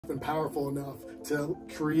and powerful enough to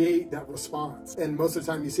create that response. And most of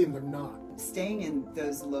the time you see them, they're not. Staying in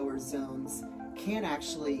those lower zones can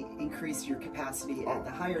actually increase your capacity at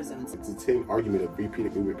the higher zones. It's the same argument of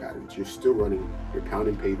repeated movement patterns. You're still running, you're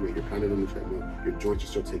pounding pavement, you're pounding on the treadmill, your joints are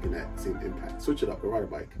still taking that same impact. Switch it up, go ride a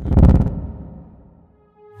bike.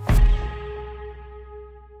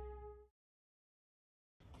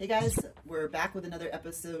 Hey guys, we're back with another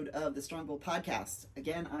episode of the StrongBullPodcast.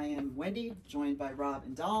 Again, I am Wendy, joined by Rob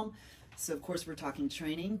and Dom. So of course we're talking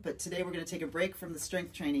training, but today we're going to take a break from the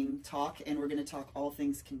strength training talk and we're going to talk all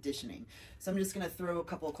things conditioning. So I'm just going to throw a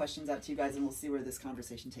couple of questions out to you guys and we'll see where this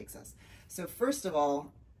conversation takes us. So first of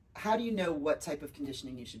all, how do you know what type of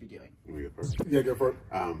conditioning you should be doing? Yeah, go for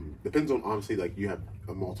it. Depends on, honestly, like you have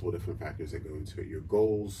multiple different factors that go into it. Your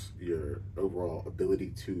goals, your overall ability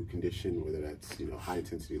to condition, whether that's, you know, high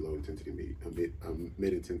intensity, low intensity,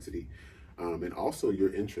 mid intensity, and also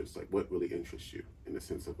your interests, like what really interests you in the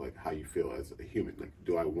sense of like how you feel as a human. Like,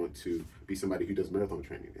 do I want to be somebody who does marathon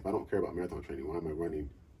training? If I don't care about marathon training, why am I running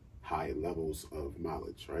high levels of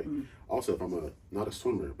mileage, right? Also, if I'm not a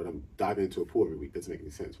swimmer, but I'm diving into a pool every week, doesn't make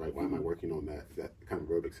any sense, right? Why am I working on that kind of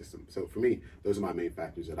aerobic system? So for me, those are my main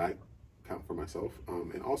factors that I count for myself.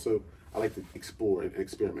 And also, I like to explore and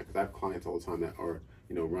experiment because I have clients all the time that are,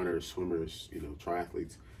 you know, runners, swimmers, you know,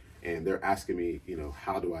 triathletes, and they're asking me, you know,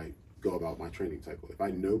 how do I go about my training cycle? If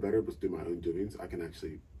I know better but do my own doings, I can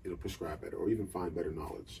actually, you know, prescribe better or even find better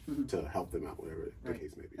knowledge to help them out, whatever the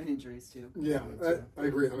case may be. And injuries too. Yeah, I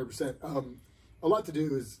agree 100%. A lot to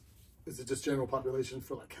do is it just general population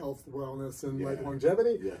for like health, wellness, and like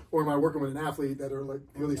longevity? Yeah. Or am I working with an athlete that are like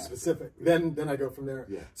really specific? Then I go from there.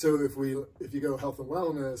 Yeah. So if you go health and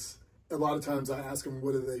wellness, a lot of times I ask them,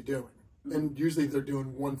 what are they doing? And usually if they're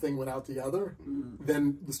doing one thing without the other,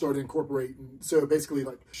 then we start incorporating. So basically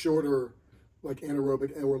like shorter, like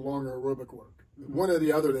anaerobic or longer aerobic work. One or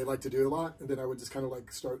the other they like to do a lot, and then I would just kind of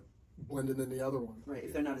like start blending in the other one. Right,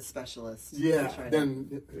 if they're not a specialist. Yeah,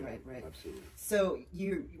 then... Right. Absolutely. So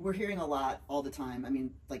we're hearing a lot all the time. I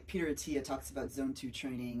mean, like Peter Attia talks about zone 2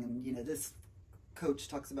 training, and you know, this coach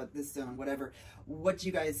talks about this zone, whatever. What do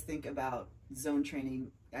you guys think about zone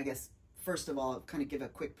training? I guess, first of all, kind of give a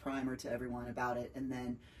quick primer to everyone about it, and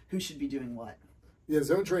then who should be doing what? Yeah,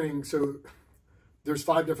 zone training, so there's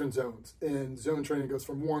 5 different zones, and zone training goes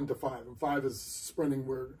from 1 to 5, and 5 is sprinting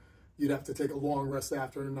where you'd have to take a long rest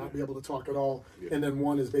after and not be able to talk at all, and then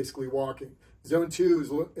 1 is basically walking. Zone 2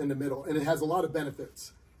 is in the middle, and it has a lot of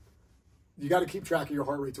benefits. You got to keep track of your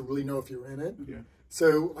heart rate to really know if you're in it. Yeah.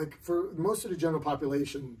 So like for most of the general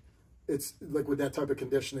population, it's like with that type of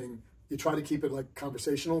conditioning, you try to keep it like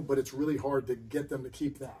conversational, but it's really hard to get them to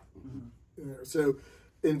keep that. So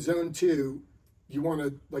in zone 2, you want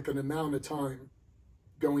to like an amount of time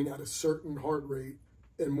going at a certain heart rate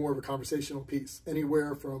and more of a conversational piece,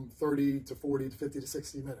 anywhere from 30 to 40 to 50 to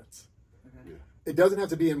 60 minutes. Yeah. It doesn't have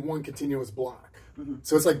to be in one continuous block.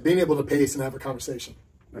 So it's like being able to pace and have a conversation.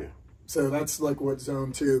 Yeah. So that's like what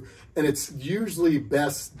zone 2, and it's usually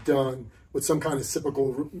best done with some kind of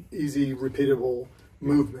cyclical, easy, repeatable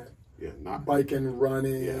movement. Yeah, not biking,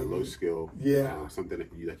 running. Yeah, low skill. Yeah. Something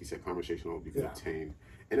that you, like you said, conversational, you can obtain.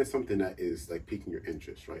 And it's something that is like piquing your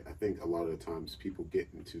interest, right? I think a lot of the times people get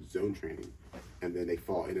into zone training and then they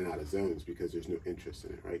fall in and out of zones because there's no interest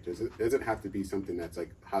in it, right? It doesn't have to be something that's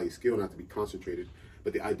like highly skilled, not to be concentrated,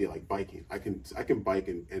 but the idea like biking. I can bike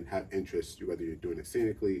and have interest, whether you're doing it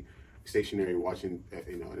scenically, stationary, watching,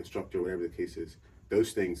 you know, an instructor, whatever the case is.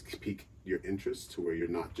 Those things pique your interest to where you're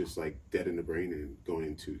not just like dead in the brain and going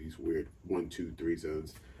into these weird 1, 2, 3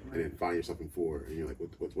 zones and then find yourself in 4 and you're like,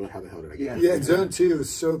 what how the hell did I get? Yeah, zone 2 is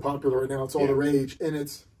so popular right now. It's all the rage, and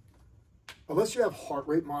it's unless you have heart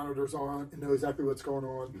rate monitors on and know exactly what's going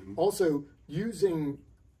on. Also, using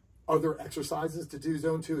other exercises to do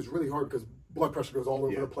zone 2 is really hard because blood pressure goes all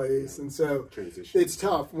over the place, and so it's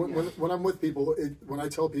tough. When I'm with people, when I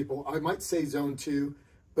tell people, I might say zone 2,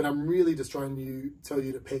 but I'm really just trying to tell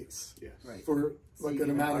you to pace for like an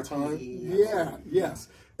amount of time. Yes.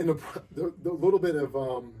 And the little bit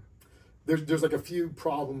of, there's like a few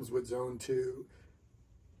problems with zone 2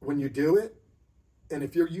 when you do it. And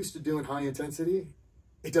if you're used to doing high intensity,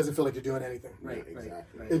 it doesn't feel like you're doing anything. Right,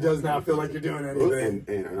 exactly. It does not feel like you're doing anything.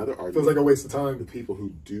 And another argument, feels like a waste of time. The people who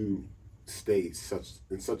do stay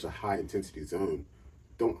in such a high intensity zone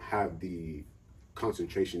don't have the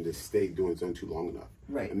concentration to stay doing zone 2 long enough.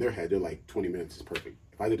 Right. In their head, they're like 20 minutes is perfect.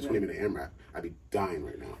 If I did a 20-minute AMRAP, I'd be dying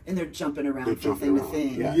right now. And they're jumping around from thing to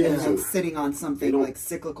thing. Yeah. And So sitting on something like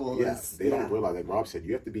cyclical. They don't realize, like Rob said,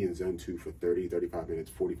 you have to be in zone 2 for 30, 35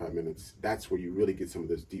 minutes, 45 minutes. That's where you really get some of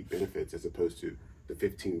those deep benefits as opposed to the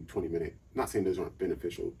 15, 20 minute, not saying those aren't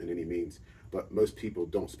beneficial in any means, but most people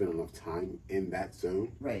don't spend enough time in that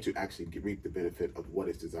zone to actually reap the benefit of what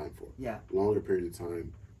it's designed for. Yeah. Longer periods of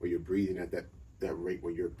time where you're breathing at that rate,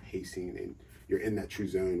 where you're pacing and you're in that true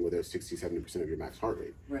zone where there's 60, 70% of your max heart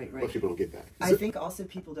rate. Right. Most people don't get that. I think also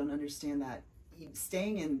people don't understand that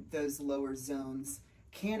staying in those lower zones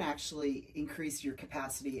can actually increase your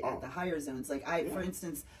capacity at the higher zones. Like for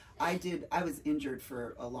instance, I was injured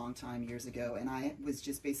for a long time years ago, and I was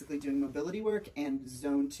just basically doing mobility work and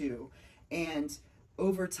zone 2. And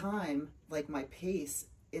over time, like my pace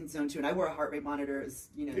in zone 2, and I wore a heart rate monitor, is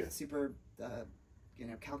super,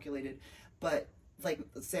 calculated. But like,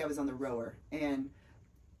 let's say I was on the rower and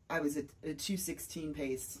I was at a 2:16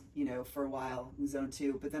 pace, for a while in zone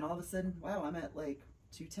 2, but then all of a sudden, wow, I'm at like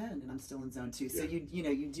 2:10 and I'm still in zone 2. So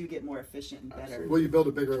you do get more efficient and better. Absolutely. Well, you build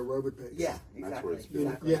a bigger aerobic base. Yeah, exactly.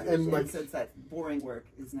 Yeah, and like so it's that boring work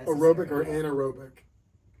is necessary. Aerobic or anaerobic,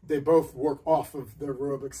 they both work off of the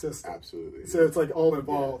aerobic system. Absolutely. So it's like all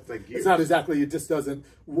involved. Yeah, it's not exactly, it just doesn't,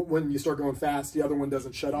 when you start going fast, the other one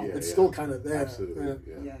doesn't shut off. It's still kind of there. Absolutely.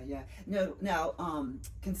 Yeah. No, now,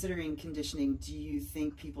 considering conditioning, do you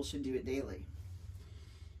think people should do it daily?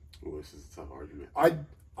 Well, this is a tough argument.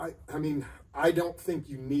 I mean, I don't think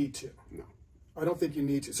you need to. No. I don't think you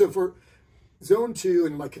need to. So for zone 2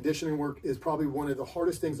 and like conditioning work is probably one of the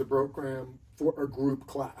hardest things to program for a group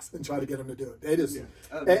class and try to get them to do it. It is, and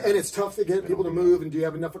it's tough to get people to move. And do you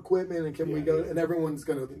have enough equipment? And can we go? And everyone's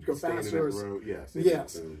going to go faster.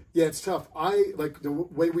 Yes. It's tough. I like the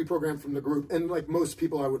way we program from the group, and like most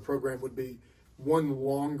people I would program would be one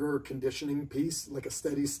longer conditioning piece, like a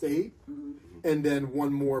steady state, and then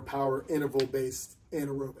one more power interval based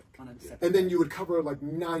anaerobic, and then you would cover like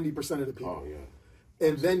 90% of the people.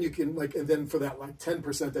 And then you can and then for that like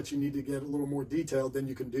 10% that you need to get a little more detailed, then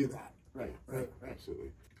you can do that. Right.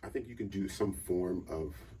 Absolutely. I think you can do some form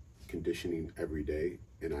of conditioning every day,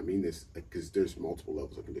 and I mean this because there's multiple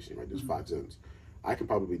levels of conditioning, right? There's 5 zones. I can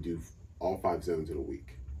probably do all 5 zones in a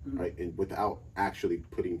week, right? And without actually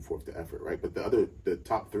putting forth the effort, right? But the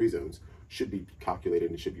top 3 zones should be calculated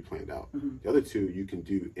and should be planned out. The other 2 you can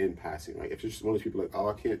do in passing, right? If you're just one of those people like, oh,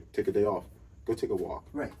 I can't take a day off, go take a walk.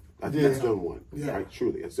 Right. That's zone 1, right?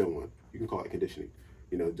 Truly, that's zone 1. You can call it conditioning.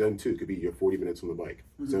 Zone 2 could be your 40 minutes on the bike.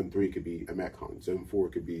 Zone 3 could be a Metcon. Zone 4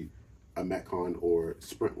 could be a Metcon or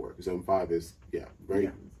sprint work. Zone 5 is,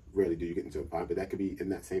 very rarely do you get in zone 5, but that could be in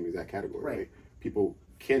that same exact category, right? People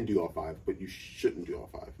can do all 5, but you shouldn't do all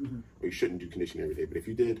 5. Or you shouldn't do conditioning every day. But if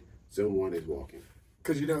you did, zone 1 is walking.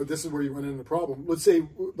 Because, this is where you run into the problem. Let's say,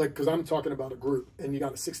 because I'm talking about a group, and you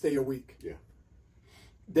got a 6-day a week. Yeah.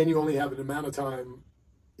 Then you only have an amount of time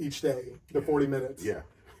each day, the 40 minutes. Yeah.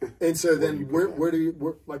 And so then where do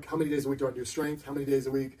you, like, how many days a week do I do strength? How many days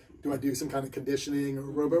a week do I do some kind of conditioning or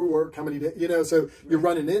aerobic work? How many days, so you're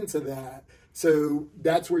running into that. So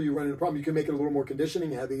that's where you run into the problem. You can make it a little more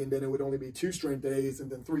conditioning heavy, and then it would only be 2 strength days and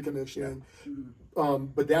then 3 conditioning.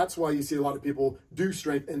 But that's why you see a lot of people do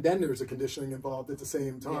strength, and then there's a conditioning involved at the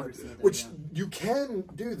same time, which you can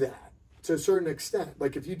do that to a certain extent.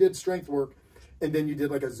 Like if you did strength work, and then you did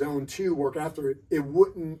like a zone 2 work after it, it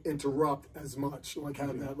wouldn't interrupt as much, like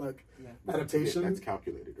have that like adaptation. That's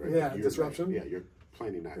calculated, right? Yeah, disruption. Right. Yeah, you're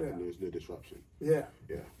planning that, and there's no disruption. Yeah.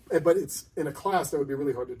 But it's in a class that would be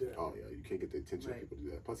really hard to do. Oh yeah, you can't get the attention of people to do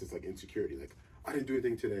that. Plus, it's like insecurity. Like I didn't do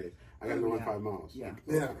anything today. I got to run 5 miles.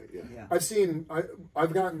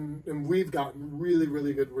 I've gotten, and we've gotten really,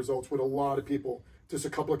 really good results with a lot of people. Just a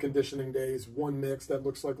couple of conditioning days, 1 mix that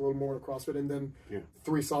looks like a little more CrossFit, and then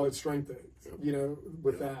 3 solid strength days,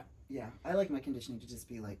 with that. Yeah, I like my conditioning to just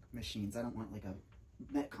be like machines. I don't want like a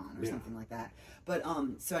Metcon or something like that. But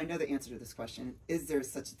so I know the answer to this question. Is there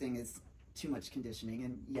such a thing as too much conditioning?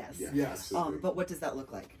 And yes. But what does that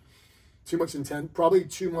look like? Too much probably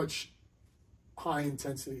too much high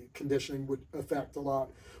intensity conditioning would affect a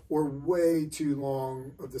lot, or way too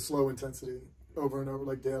long of the slow intensity over and over,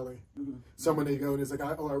 like daily. Someone they go and is like,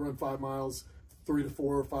 I run 5 miles 3 to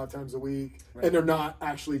 4 or 5 times a week, and they're not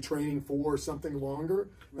actually training for something longer,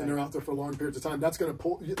 and they're out there for long periods of time. That's going to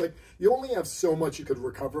pull, like, you only have so much you could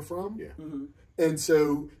recover from. And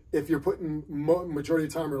so if you're putting majority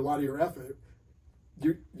of the time or a lot of your effort,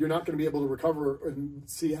 you're not going to be able to recover and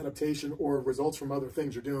see adaptation or results from other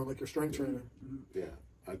things you're doing, like your strength training. Yeah,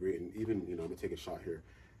 I agree. And even, I'm going to take a shot here.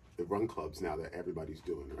 The run clubs now that everybody's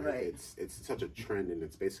doing, right? It's such a trend, and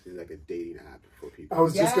it's basically like a dating app for people. I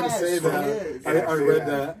was just going to say that. I read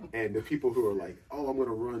that. And the people who are like, oh, I'm going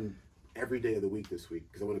to run every day of the week this week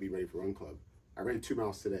because I want to be ready for run club. I I ran 2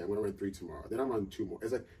 miles today. I'm going to run 3 tomorrow. Then I'm running 2 more.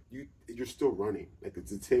 It's like you're still running. Like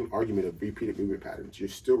it's the same argument of repeated movement patterns. You're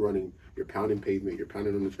still running. You're pounding pavement. You're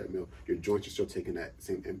pounding on the treadmill. Your joints are still taking that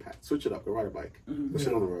same impact. Switch it up. Go ride a bike. Go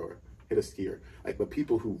sit on a rower. Hit a skier. Like, but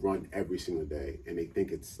people who run every single day and they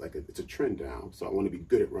think it's like it's a trend now. So I want to be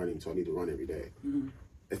good at running, so I need to run every day.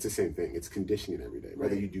 It's the same thing. It's conditioning every day.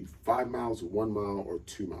 Whether you do 5 miles, 1 mile, or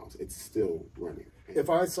 2 miles, it's still running. And if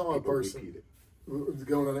I saw a person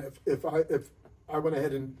going on, if I went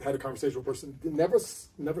ahead and had a conversation with a person, never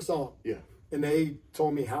saw them. Yeah. And they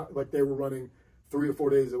told me how, like, they were running 3 or 4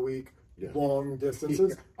 days a week, long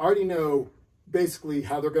distances. I already know basically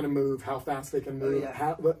how they're going to move, how fast they can move,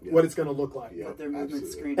 what it's going to look like. What their movement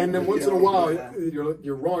screen. And then once in a while,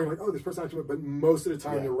 you're wrong. You're like, oh, this person actually, but most of the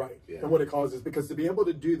time you're right. And what it causes, because to be able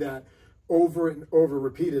to do that over and over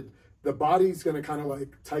repeated, the body's going to kind of like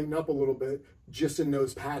tighten up a little bit just in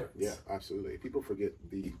those patterns. Yeah, absolutely. People forget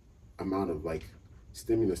the amount of like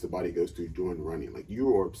stimulus the body goes through during running. Like,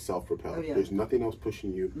 you are self-propelled. There's nothing else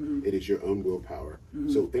pushing you. It is your own willpower.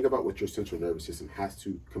 So think about what your central nervous system has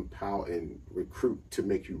to compile and recruit to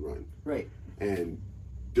make you run. Right. And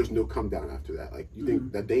there's no come down after that. Like, you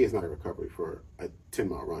think that day is not a recovery for a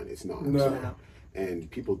 10-mile run. It's not. No. And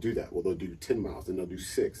people do that. Well, they'll do 10 miles and they'll do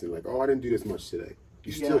 6 and like, oh, I didn't do this much today.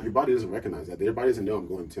 You still, your body doesn't recognize that. Your body doesn't know I'm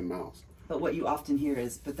going 10 miles. But what you often hear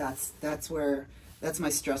is, but that's where, that's my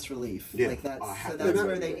stress relief. Yeah. Like that's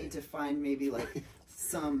where they need to find maybe like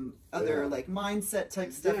some other like mindset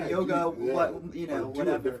type stuff, yoga,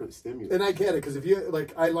 whatever. Different stimulus. And I get it, because if you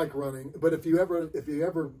like, I like running, but if you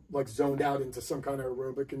ever like zoned out into some kind of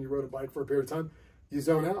aerobic and you rode a bike for a period of time, you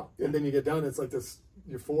zone out, and then you get done. It's like this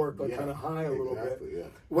euphoric, like kind of high a little bit. Yeah.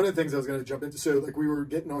 One of the things I was going to jump into, so like we were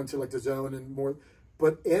getting onto like the zone and more,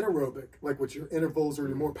 but anaerobic, like with your intervals or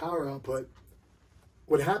your more power output,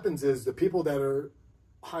 what happens is the people that are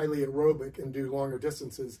highly aerobic and do longer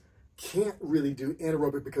distances can't really do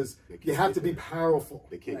anaerobic because you have to be powerful.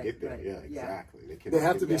 They can't get there. Yeah, exactly. They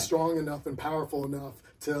have to be strong enough and powerful enough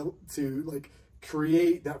to like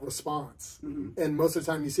create that response. And most of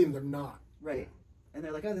the time you see them, they're not. Right. And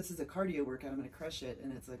they're like, oh, this is a cardio workout, I'm going to crush it.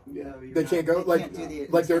 And it's like, no, they can't go,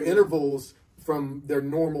 like their intervals from their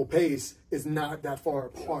normal pace is not that far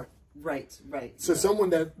apart. Right. So someone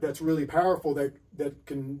that's really powerful, that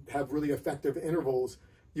can have really effective intervals,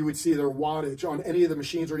 you would see their wattage on any of the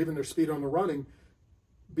machines or even their speed on the running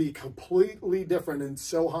be completely different and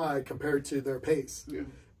so high compared to their pace.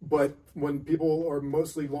 But when people are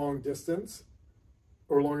mostly long distance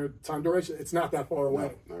or longer time duration, it's not that far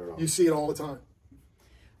away. Not at all. You see it all the time.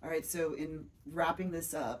 All right, so in wrapping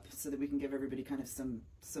this up so that we can give everybody kind of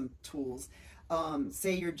some tools,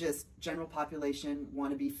 say you're just general population,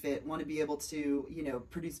 want to be fit, want to be able to,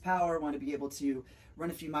 produce power, want to be able to run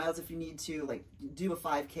a few miles if you need to, like do a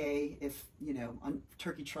 5K if, on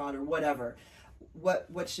turkey trot or whatever.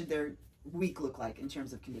 What should their week look like in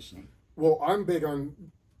terms of conditioning? Well, I'm big on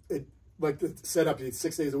it, like the setup,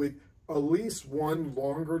 6 days a week, at least one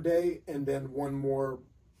longer day and then one more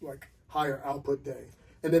like higher output day.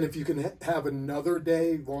 And then if you can have another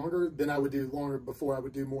day longer, then I would do longer before I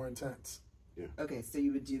would do more intense. Okay, so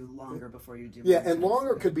you would do longer before you do more intense. And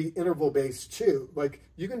longer could be interval based too. Like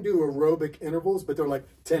you can do aerobic intervals, but they're like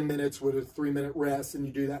 10 minutes with a 3-minute rest, and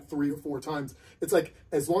you do that 3 or 4 times. It's like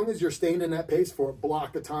as long as you're staying in that pace for a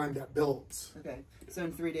block of time, that builds. Okay, so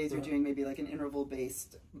in 3 days you're doing maybe like an interval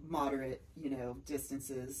based moderate,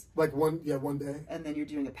 distances. Like one day. And then you're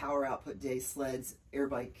doing a power output day, sleds, air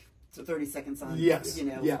bike. So 30 seconds on, yes.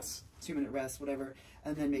 2-minute rest, whatever.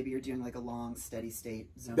 And then maybe you're doing like a long, steady state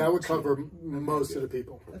zone. That would cover most of the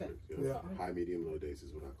people. Okay. High, medium, low days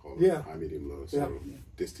is what I call it. Yeah. High, medium, low. So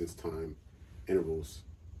distance, time, intervals,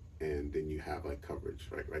 and then you have like coverage,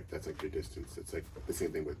 right? That's like your distance. It's like the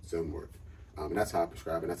same thing with zone work. And that's how I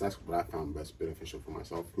prescribe, and that's what I found best beneficial for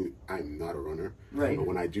myself. I'm not a runner. Right. But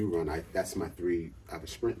when I do run, that's my 3. I have a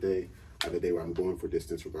sprint day. I have a day where I'm going for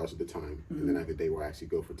distance regardless of the time, and then I have a day where I actually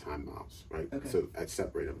go for time miles, right? Okay. So I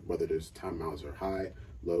separate them, whether those time miles are high,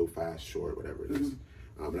 low, fast, short, whatever it is.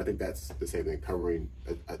 And I think that's the same thing, covering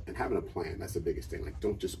and having a plan. That's the biggest thing. Like,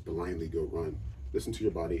 don't just blindly go run. Listen to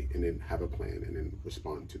your body and then have a plan and then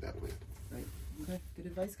respond to that plan. Right. Okay. Good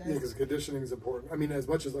advice, guys. Yeah, because conditioning is important. I mean, as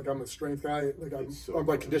much as like I'm a strength guy, like I'm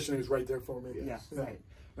like conditioning is right there for me. Yes. Yeah.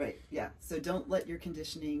 Right. Yeah. So don't let your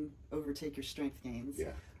conditioning overtake your strength gains.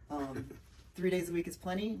 3 days a week is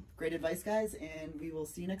plenty. Great advice, guys, and we will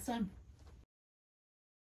see you next time.